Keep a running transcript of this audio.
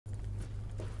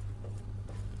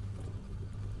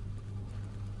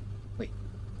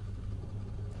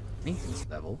Maintenance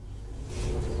level.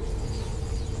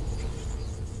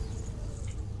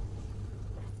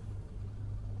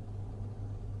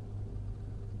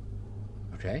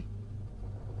 Okay.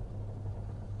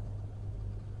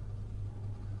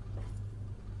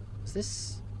 Was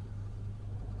this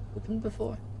open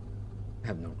before? I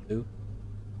have no clue.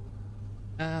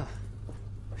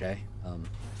 Okay.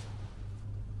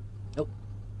 Nope.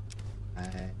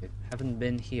 I haven't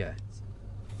been here.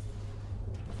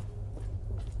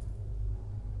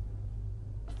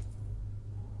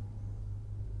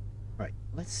 Right.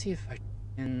 Let's see if I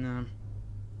can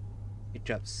pick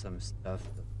up some stuff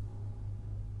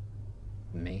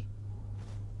for me.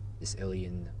 This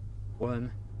alien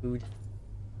worm food.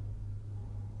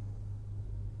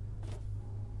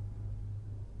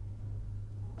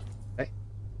 Okay.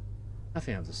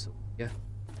 Nothing of the sort. Yeah.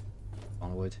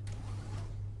 Onward.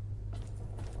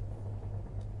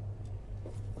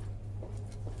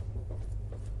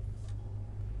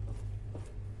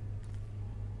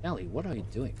 Ellie, what are you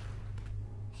doing?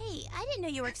 Hey, I didn't know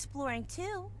you were exploring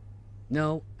too.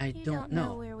 No, I You don't know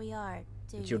know. where we are,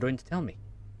 do But you? you're going to tell me.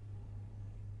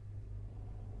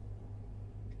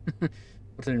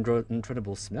 What an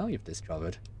incredible smell you've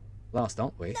discovered. Lost,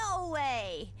 aren't we? No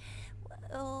way!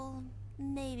 Well,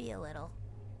 maybe a little.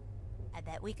 I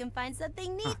bet we can find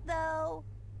something neat, though.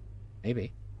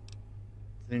 Maybe.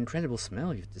 It's an incredible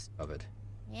smell you've discovered.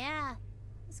 Yeah,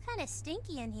 it's kind of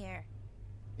stinky in here.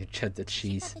 You cheddar Did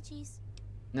you cheese. cut the cheese?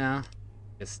 Nah,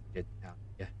 just get out.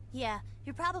 Yeah. Yeah,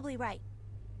 you're probably right.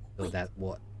 So Wait, that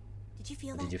what? did you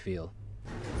feel What that? did you feel?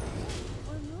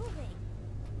 We're moving.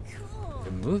 Cool.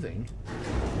 You're moving?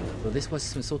 So this was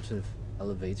some sort of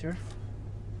elevator?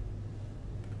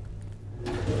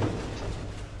 Oh,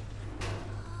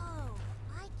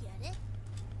 I get it.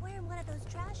 We're in one of those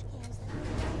trash cans that move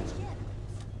around the ship.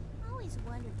 I always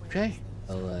wondered where. Okay.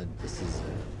 Well, this is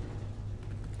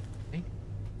okay.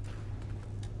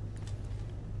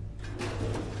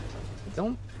 I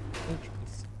don't think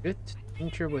it's good to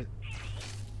tinker with.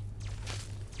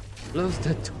 Close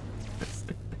the door.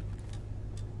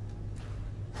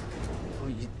 Oh,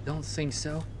 you don't think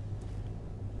so?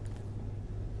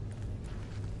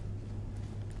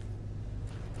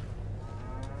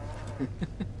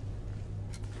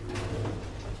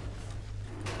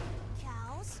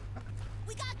 Cows?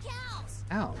 We got cows!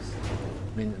 Cows?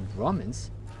 I mean,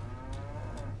 Brahmins?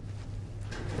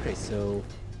 Okay, so...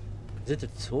 Is it a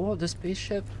tour of the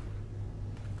spaceship?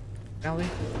 Ellie?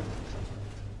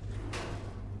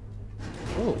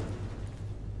 Oh.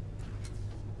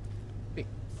 Wait.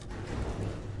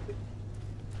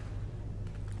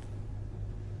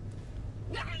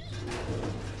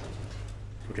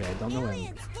 Okay, I don't know where I'm...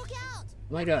 Aliens, look out!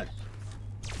 Oh my god.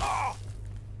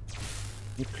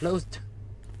 You closed the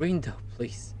window,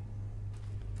 please.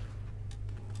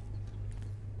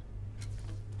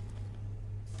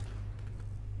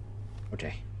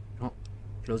 Okay. Oh,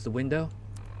 close the window.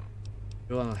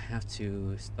 So I'll have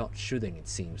to start shooting, it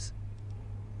seems.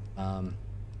 Alien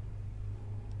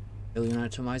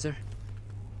atomizer.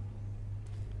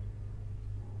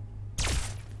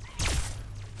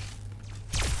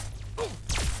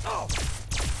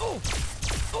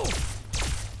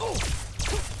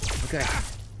 Okay.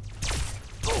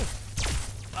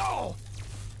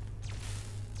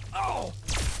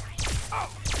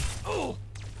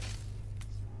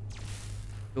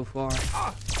 So far. We're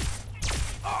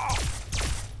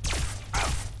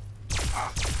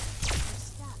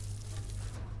stuck.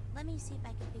 Let me see if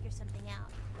I can figure something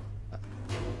out.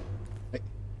 Wait.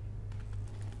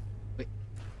 Wait.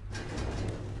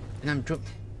 And I'm drunk.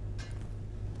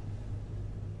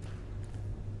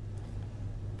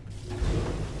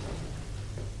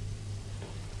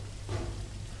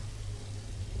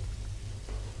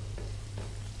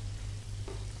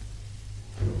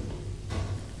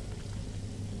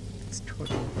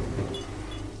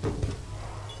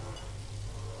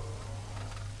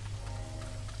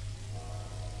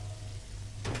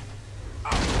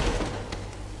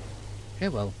 Okay,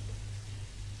 well,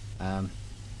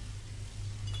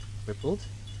 crippled.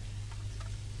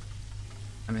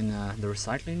 I'm in the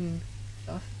recycling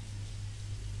stuff,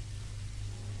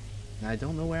 and I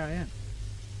don't know where I am.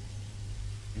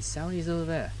 And Sally's over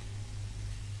there.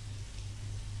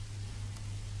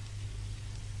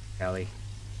 Sally.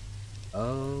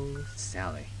 Oh,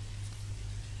 Sally.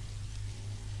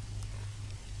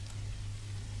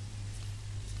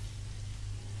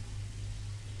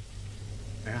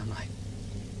 Where am I?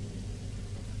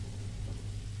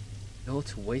 Go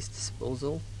to waste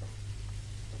disposal?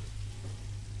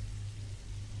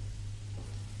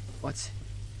 What?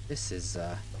 This is,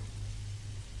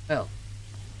 well,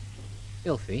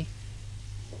 filthy.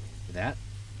 that.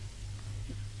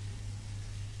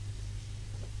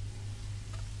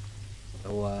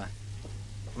 So,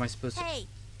 am I supposed to... Hey,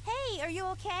 hey, are you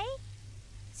okay?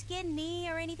 Skin, knee,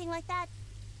 or anything like that?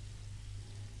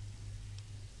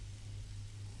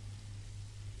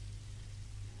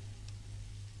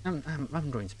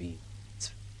 I'm going to be...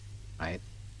 Alright.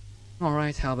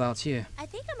 Alright, how about you? I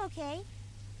think I'm okay.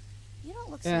 You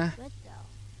don't look Yeah. so good, though.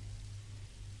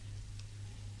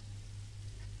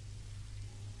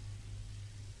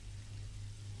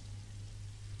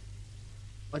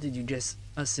 What did you just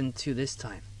us into this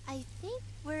time? I think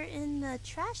we're in the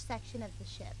trash section of the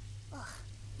ship. Ugh,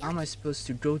 How am I supposed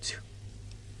to go to...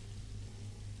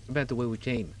 About the way we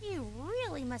came? you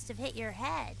really must have hit your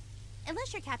head.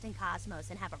 Unless you're Captain Cosmos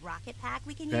and have a rocket pack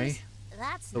we can Okay. use.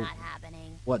 That's So- not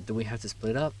happening. What, do we have to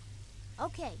split up?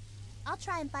 Okay, I'll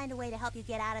try and find a way to help you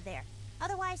get out of there.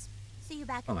 Otherwise, see you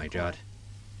back Oh at the my core. god.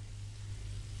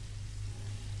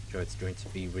 Sure, it's going to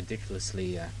be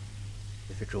ridiculously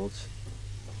difficult.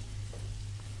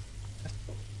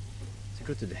 To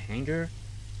go to the hangar,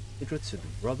 to go to the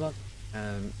robot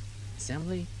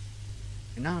assembly,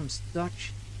 and now I'm stuck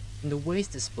in the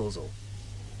waste disposal.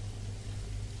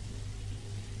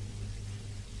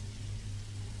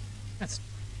 That's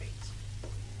great.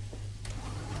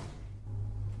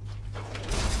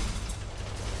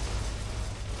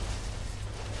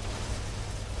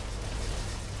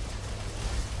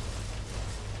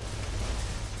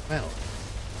 Well,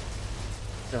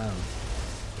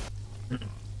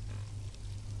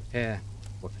 yeah,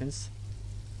 weapons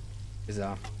is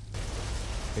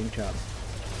great job.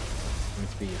 Going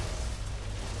to be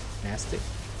nasty.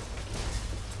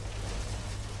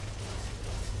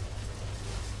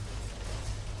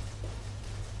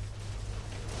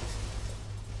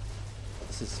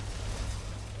 This is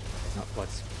not what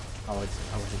I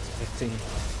was expecting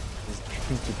this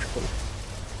game to go.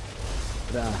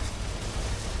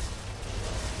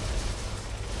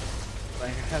 But I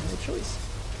have no choice.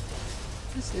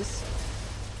 This is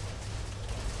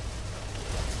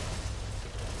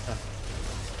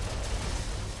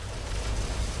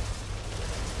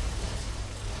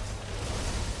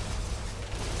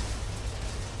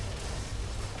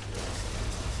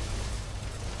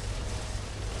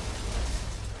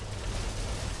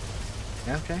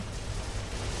yeah, okay.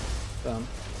 What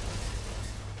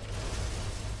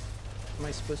am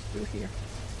I supposed to do here?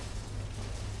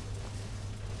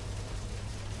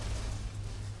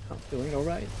 I'm doing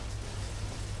alright.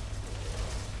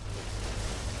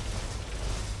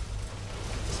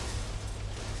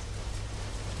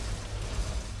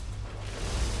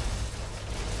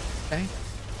 Okay.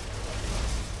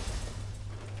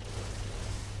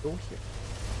 Go here.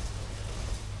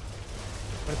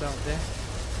 What about there?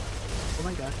 Oh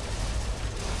my god.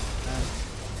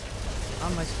 How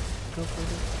am I supposed to go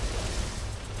further?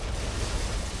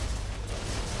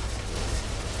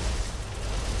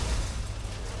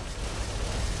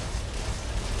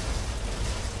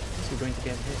 We're going to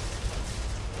get hit.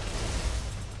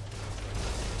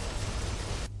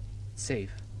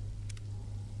 Save.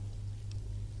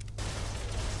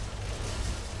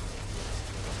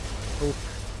 Hope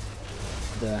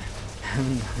the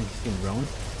haven't anything wrong.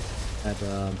 That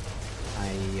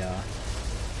I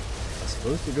was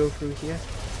supposed to go through here.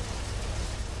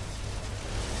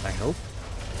 I hope.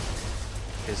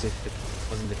 Because if it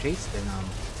wasn't the case, then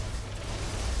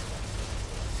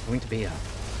going to be going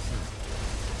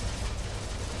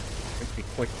to be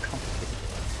quite complicated.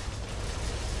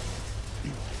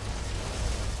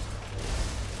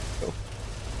 Go.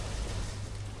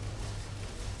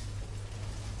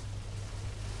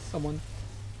 Someone.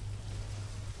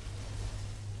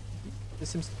 This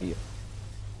seems to be a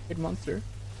big monster.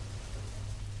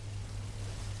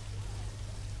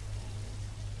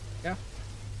 Yeah.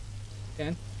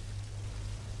 Can.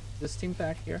 This team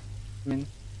back here. I mean,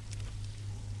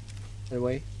 by the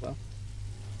way, well.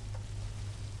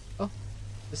 Oh,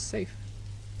 this is safe.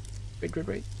 Great, great,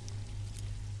 great.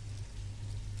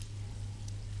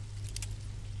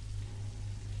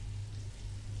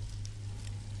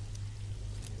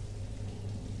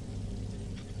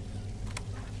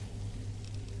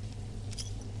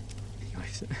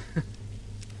 Anyways.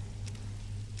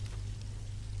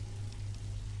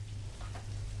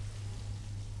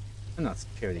 I'm not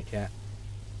scared, cat.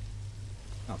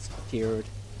 Not scared.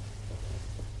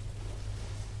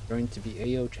 Going to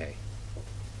be A-OK.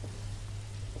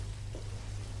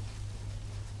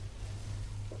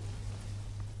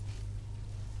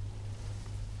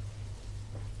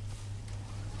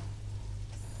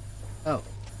 Oh.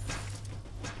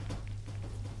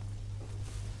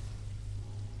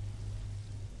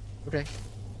 Okay.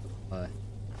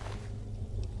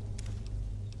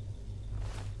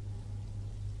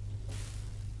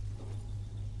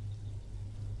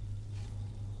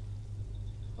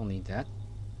 Don't need that.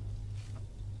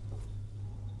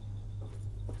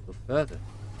 Go further.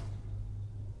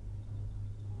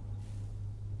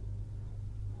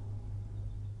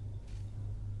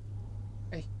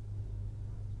 Okay.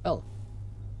 Well.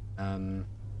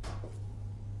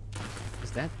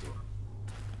 What's that do?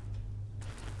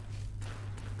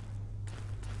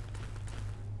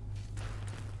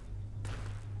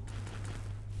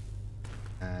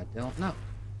 I don't know.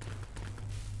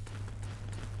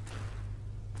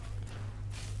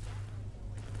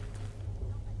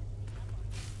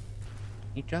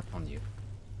 Sneak up on you.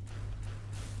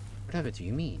 Whatever do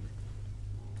you mean?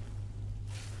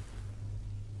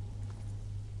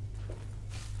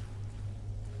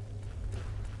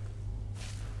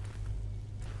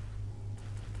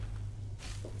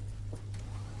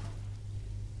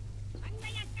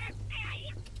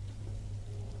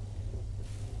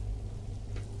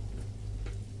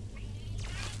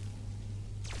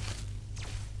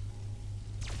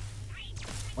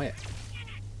 Where?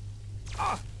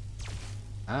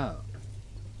 Oh.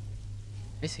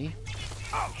 I see.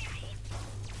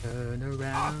 Turn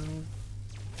around.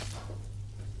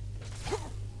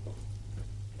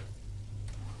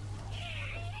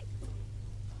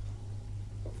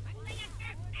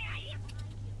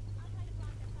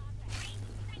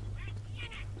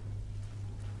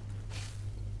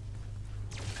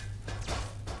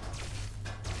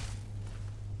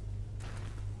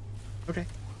 Okay.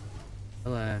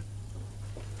 Well,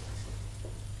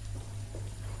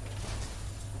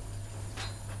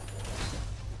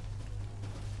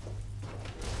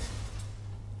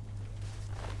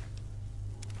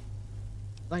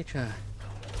 like,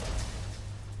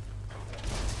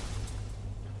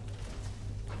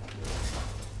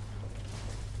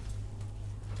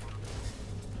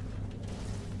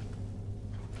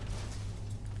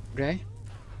 okay.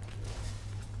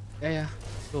 Yeah,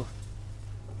 cool. Of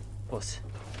course.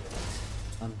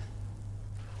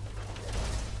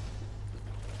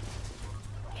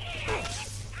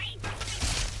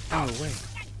 Oh, wait.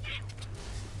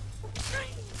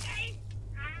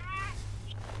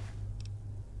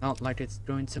 Not like it's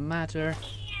going to matter.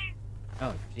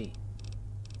 Oh, gee.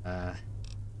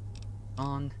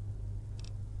 On.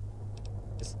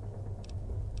 Just...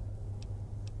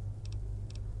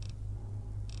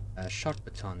 short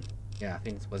baton. Yeah, I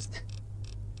think it was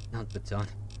not baton.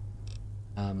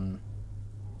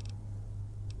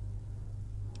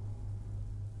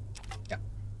 Yeah.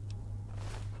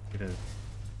 Get a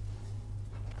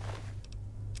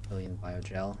billion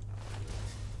biogel.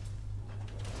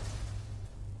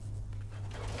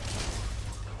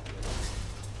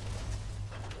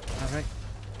 Alright.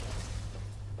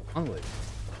 Onward.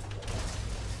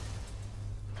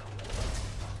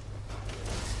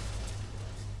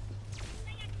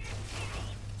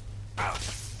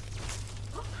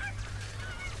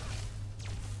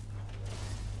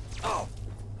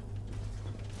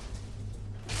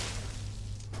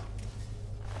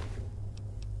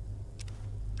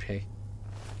 Okay.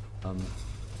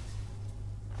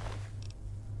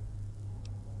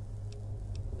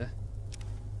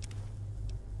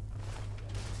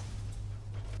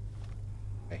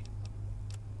 Okay.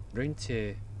 I'm going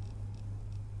to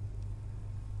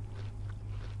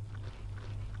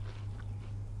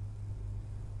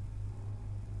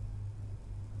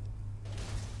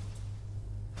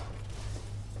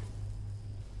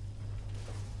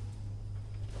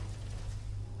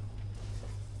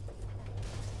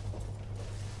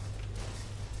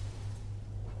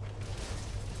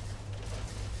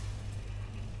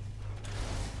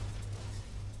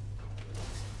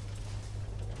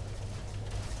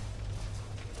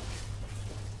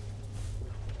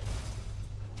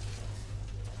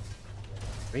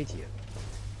radio.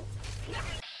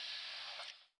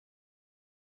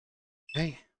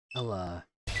 Okay, I'll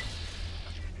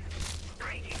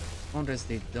wonder if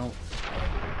they don't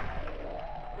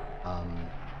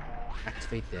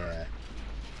activate the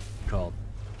called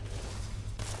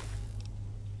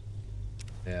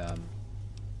the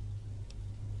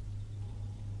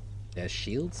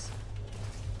shields.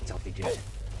 That'll be good.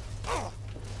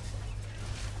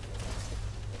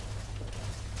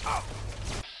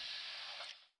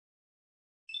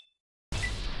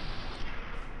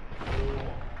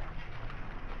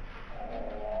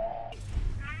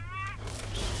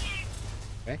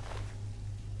 Okay.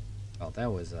 Well,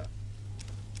 that was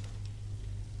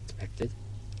expected.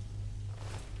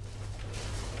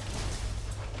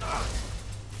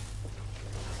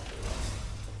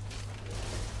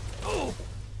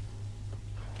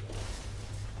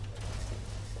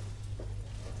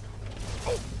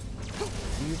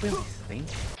 Do you really think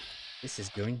this is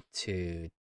going to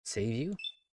save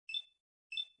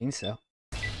you? think so.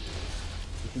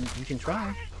 You can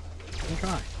try. You can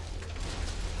try.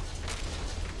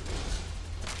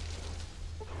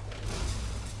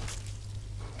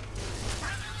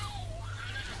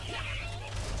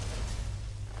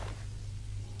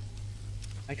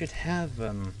 I could have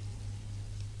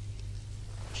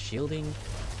shielding.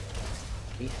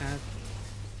 We have.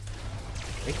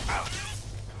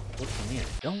 Look for me, I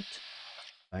don't.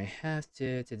 I have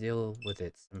to deal with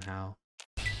it somehow.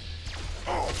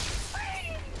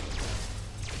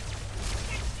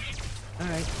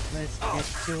 Alright, let's get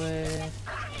to it.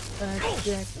 Let's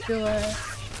get to it.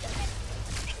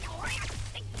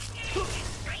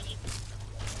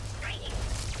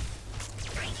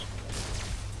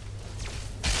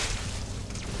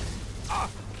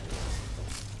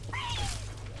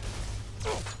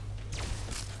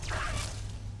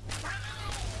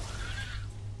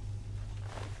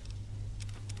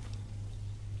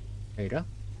 There you go.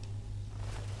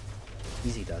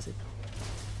 Easy does it.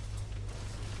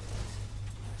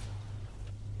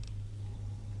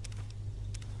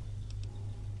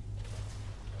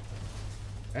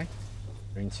 Okay,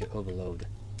 going to overload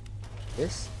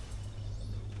this.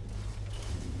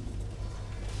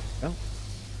 Oh.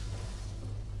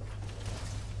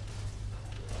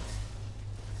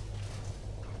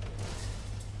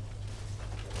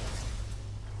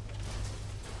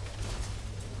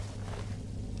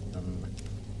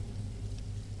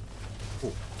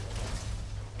 Cool.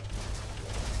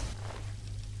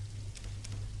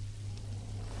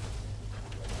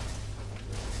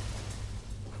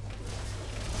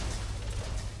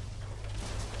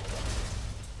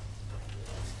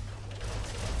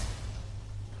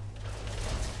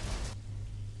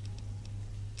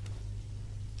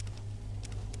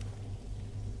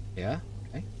 Yeah,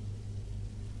 okay.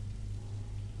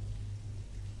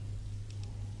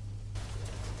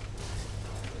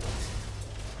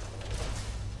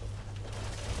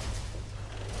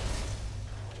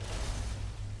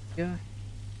 Yeah.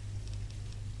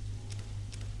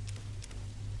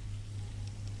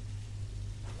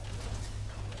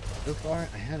 So far,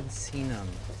 I haven't seen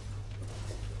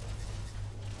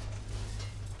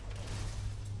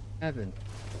haven't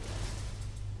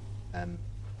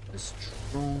a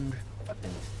strong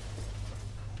weapon.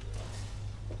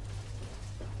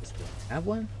 Is that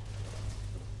one?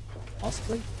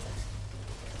 Possibly?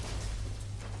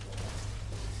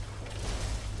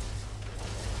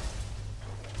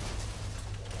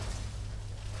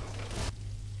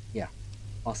 Yeah,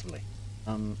 possibly.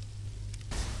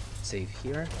 Save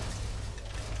here.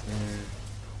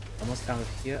 Almost out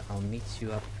of here. I'll meet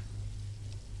you up.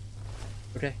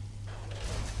 Okay.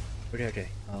 Okay.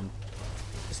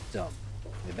 Just wait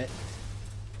a bit.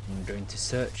 I'm going to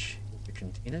search the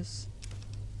containers.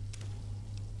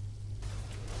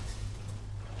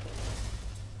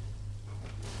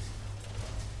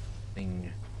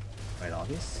 Thing quite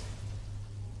obvious.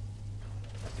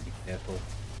 Have to be careful.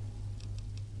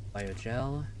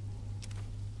 Biogel.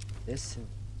 This.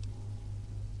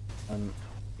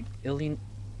 Alien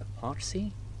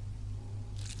epoxy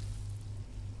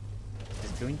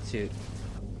is going to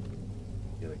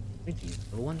do it. Going to use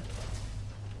the one.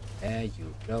 There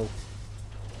you go.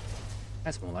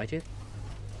 That's more like it.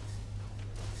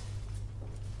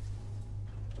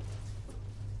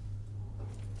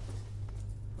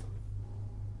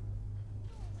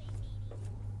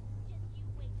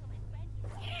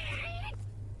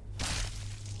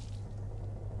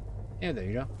 Yeah, there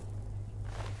you go.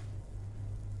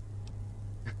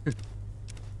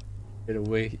 Better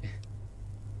wait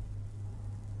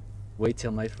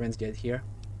till my friends get here.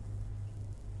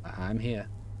 I'm here.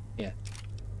 Yeah.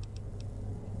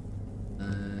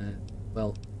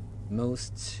 Well,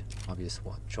 most obvious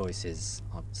choice is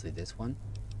obviously this one.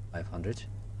 500.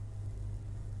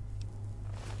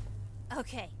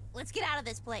 Okay, let's get out of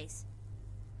this place.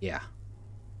 Yeah.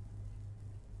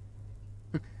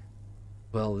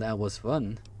 Well, that was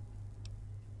fun.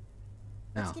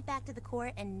 Let's Now, get back to the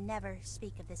court and never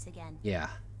speak of this again. yeah.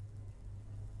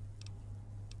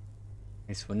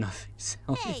 Thanks for nothing,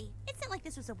 Sally. Hey, it's not like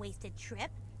this was a wasted trip.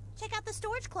 Check out the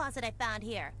storage closet I found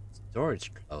here.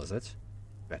 Storage closet.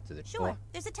 Back to the Sure, core.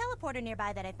 there's a teleporter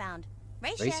nearby that I found.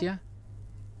 Racia? Racia?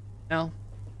 No.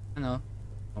 I know.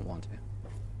 Don't want to.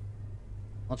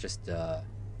 I'll just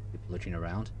keep looking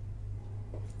around.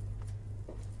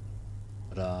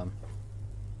 But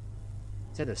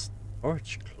is that a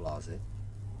storage closet?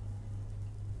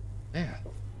 There.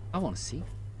 I want to see.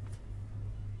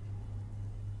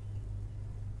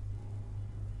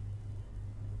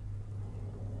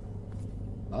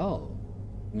 Oh,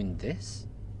 you mean this?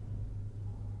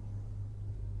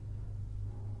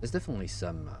 There's definitely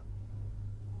some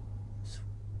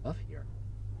stuff here.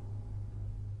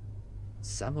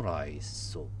 Samurai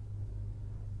sword.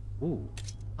 Ooh,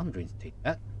 I'm going to take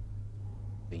that.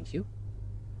 Thank you.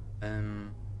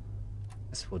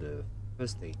 As for the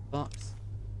first aid box,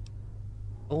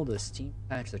 all the steam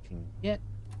packs I can get,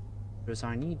 because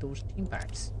I need those steam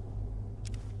packs.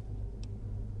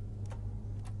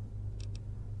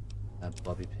 A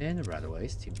bobby pin, right away,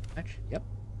 steam patch, yep.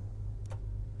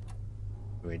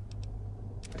 Great.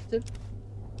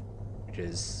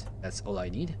 Because that's all I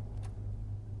need.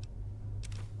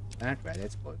 Right,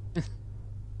 that's boy.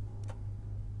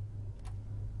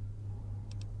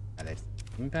 And that's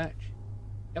steam patch.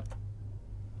 Yep.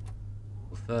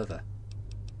 Go further.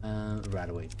 Right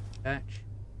away patch.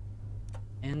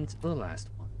 And the last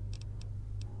one.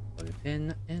 Bobby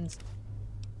pin and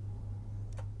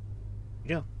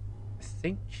you know, I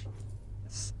think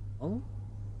that's all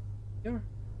here.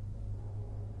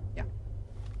 Yeah.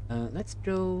 Let's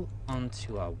go on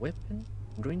to our weapon.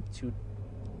 I'm going to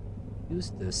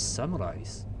use the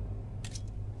samurais.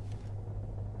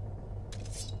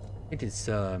 It is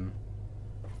the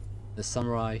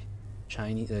samurai,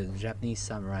 Japanese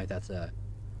samurai that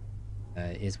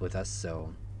is with us.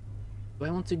 So, do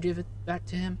I want to give it back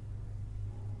to him?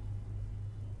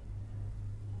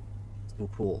 It's too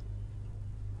cool.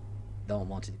 Don't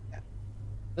want to do that,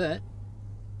 but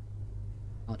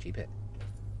I'll keep it.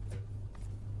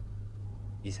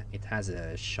 It has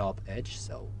a sharp edge,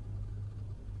 so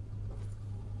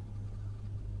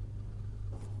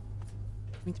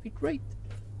it's going to be great.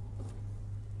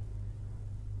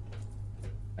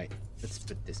 Right, let's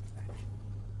put this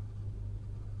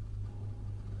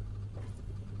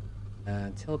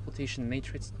back. Teleportation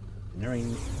matrix,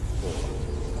 generating 4.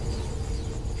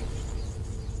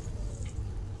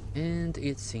 And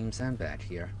it seems I'm back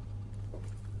here.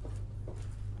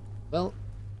 Well,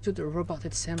 to the robot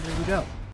assembly we go.